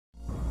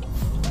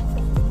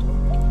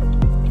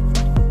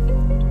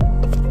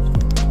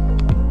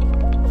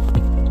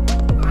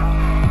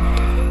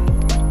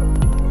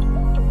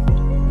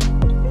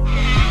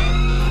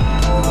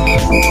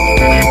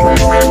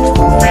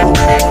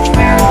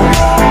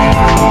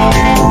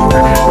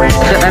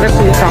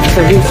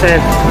said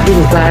he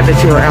was glad that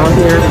you were out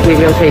here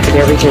videotaping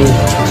everything.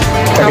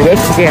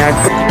 Yeah.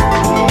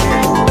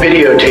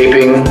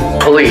 Videotaping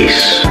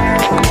police.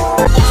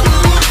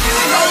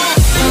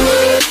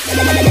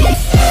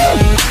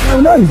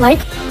 Like,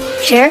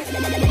 share,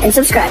 and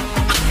subscribe.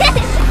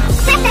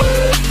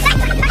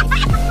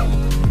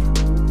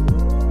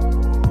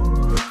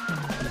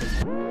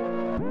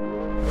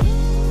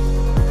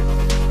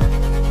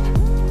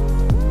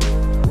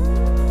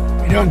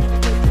 How you doing?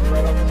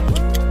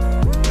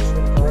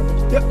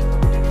 Yep.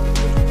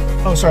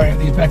 Oh, sorry, I have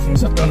to get back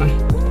things up, don't I?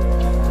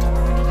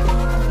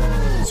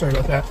 Sorry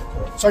about that.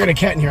 So I got a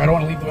cat in here. I don't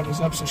want to leave the windows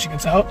up so she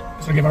gets out.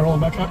 So I get my rolling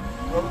back up.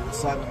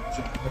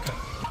 Okay.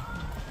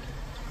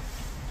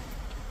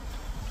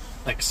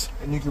 Thanks.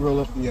 And you can roll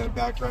up the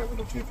back right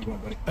window too if you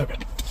want, buddy. Okay.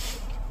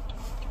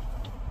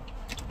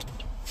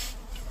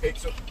 Hey,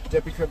 so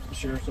Deputy Crip at the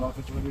Sheriff's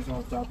Office, windows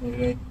on top of me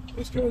today.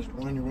 It's because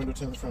one, your window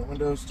tint the front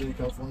windows. State of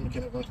California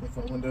can't have vents in the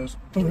front windows.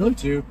 Oh, really?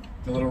 Two,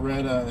 the little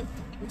red,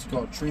 what's it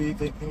called, tree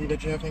thingy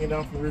that you have hanging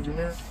down from the rearview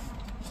mirror.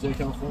 State of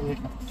California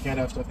can't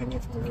have stuff hanging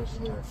from the rearview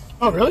mirror.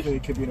 Oh, really?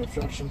 It could be an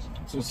obstruction.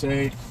 So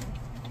say,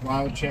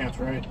 wild chance,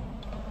 right?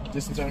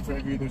 Distance out in front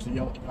of you, there's a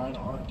yellow guide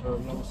on or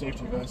yellow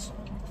safety vest.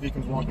 If he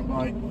comes walking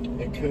by,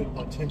 it could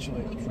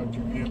potentially obstruct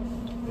your view.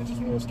 It's just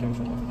one of those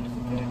casual things,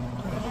 okay?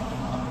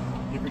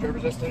 You have your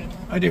driver's license today?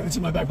 I do. It's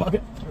in my back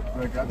pocket. All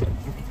right, got it.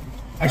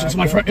 Actually, it's in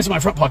my front. It's in my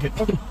front pocket.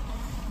 Okay.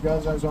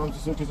 Guns, eyes, arms,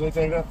 bazookas,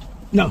 anything like that?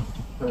 No.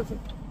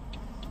 Perfect.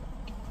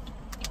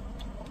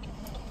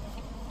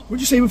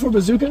 What'd you say before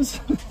bazookas?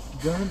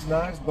 Guns,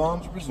 knives,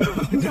 bombs, or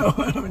bazookas. No,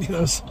 I don't have any of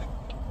those.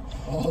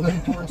 All the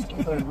important stuff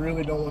that I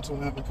really don't want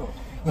someone to have to call.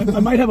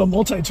 I might have a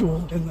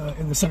multi-tool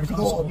in the center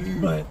console,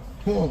 dude. but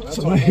That's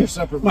so a whole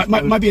separate.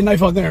 might be a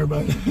knife on there,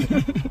 but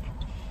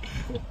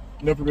Cool.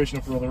 No probation,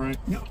 no parole, right?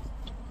 no.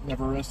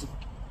 Never arrested?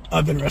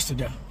 I've been arrested,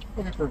 yeah.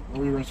 Okay, perfect. What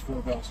were you arrested for in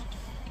the past?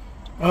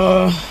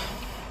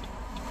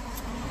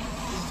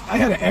 I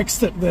had an ex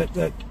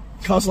that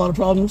caused a lot of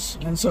problems,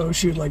 and so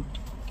she would like,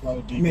 A lot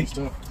of DV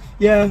stuff.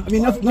 yeah. I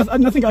mean,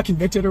 nothing got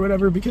convicted or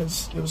whatever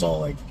because it was all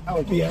like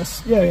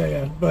Allegations. BS.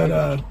 Yeah.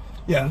 But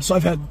yeah, so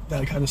I've had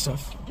that kind of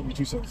stuff. Give me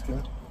 2 seconds, okay?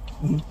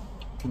 Mm-hmm.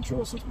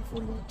 Control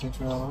 641.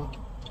 Attention on.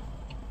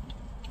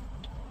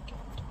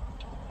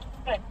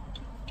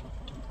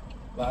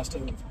 Last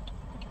of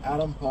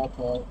Adam,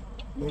 Paul,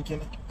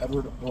 Lincoln,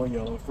 Edward,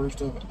 Boyello.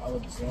 First of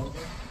Alexander,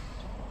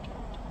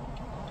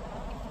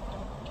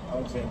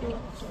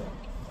 sorry.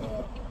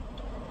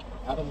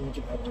 Adam,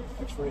 Lincoln, Edward,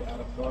 X-ray,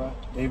 Adam, Nora,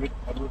 David,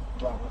 Edward,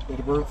 Robert. Date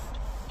of birth,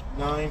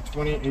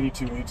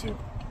 9/20/82.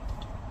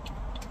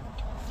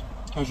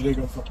 How's your day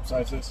going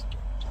besides this?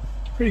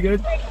 Pretty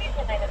good. 1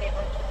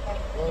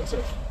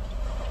 second.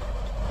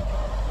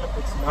 Yep,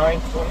 it's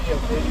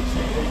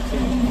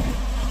 9/20/82.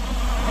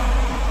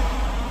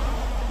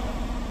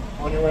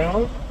 On your way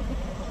home?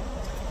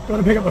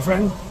 Going to pick up a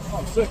friend.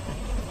 Oh, sick.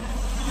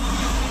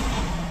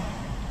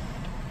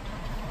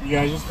 You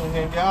guys just gonna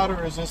hang out,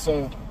 or is this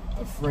a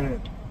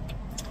friend?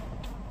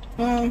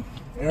 There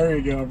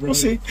you go, brother. We'll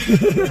see.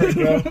 There you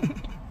go.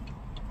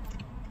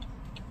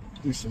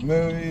 Do some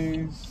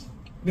movies.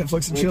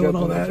 Netflix and Wake chill up and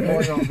all the that.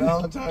 next morning on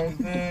Valentine's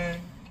Day.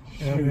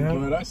 Yeah, Shoot, yeah.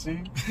 bud, I see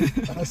you.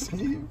 I see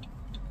you.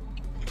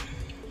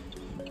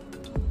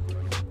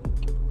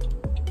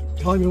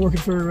 How long have you been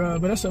working for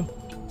Modesto?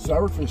 So I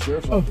work for the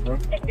Sheriff's Office, bro.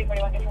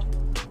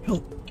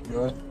 Help.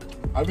 Good.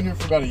 I've been here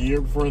for about a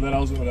year. Before that, I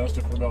was in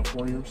Modesto for about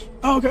 4 years.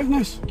 Oh, okay,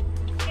 nice.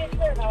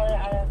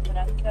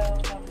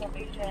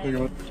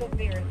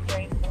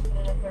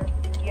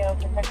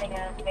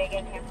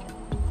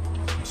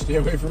 Stay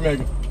away from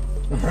Megan.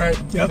 All right.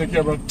 Yep. Take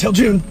care, bro. Till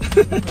June.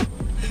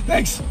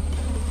 Thanks.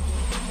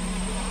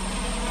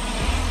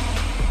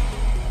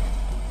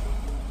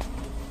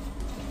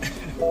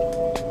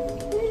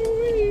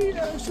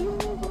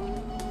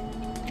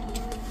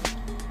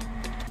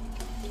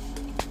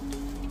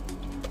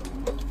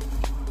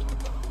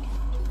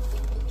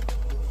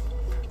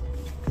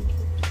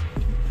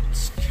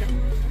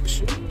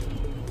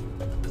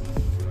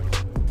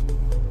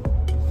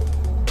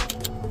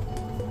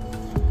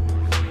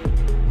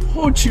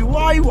 Oh,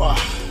 Chihuahua.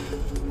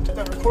 Did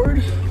that record?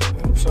 I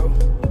hope so.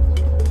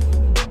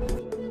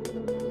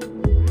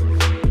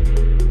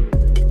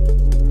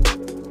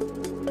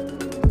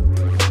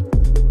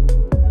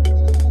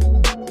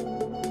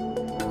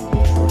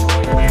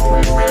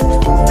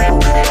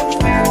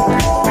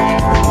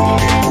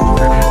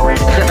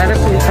 The other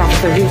police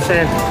officer, he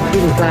said he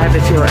was glad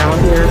that you were out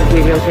here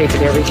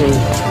videotaping everything.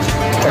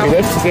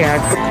 Yeah.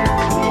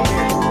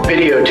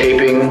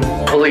 Videotaping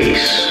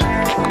police.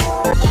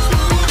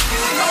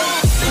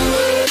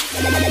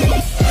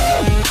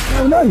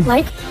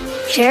 Like,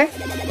 share,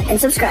 and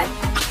subscribe.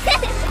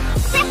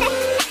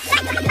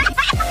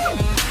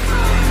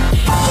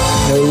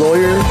 No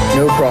lawyer,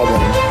 no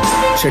problem.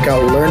 Check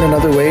out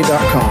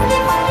learnanotherway.com.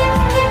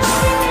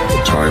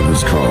 The time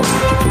has come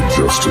to put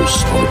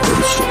justice on a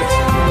pedestal.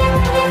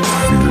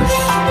 Fierce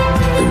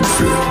and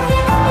fair.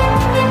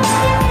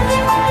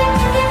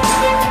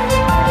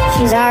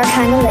 She's our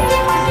kind of lady.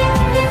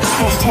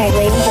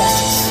 #Lady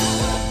Justice.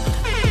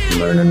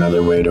 Learn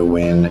another way to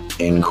win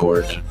in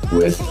court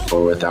with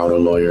or without a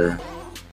lawyer.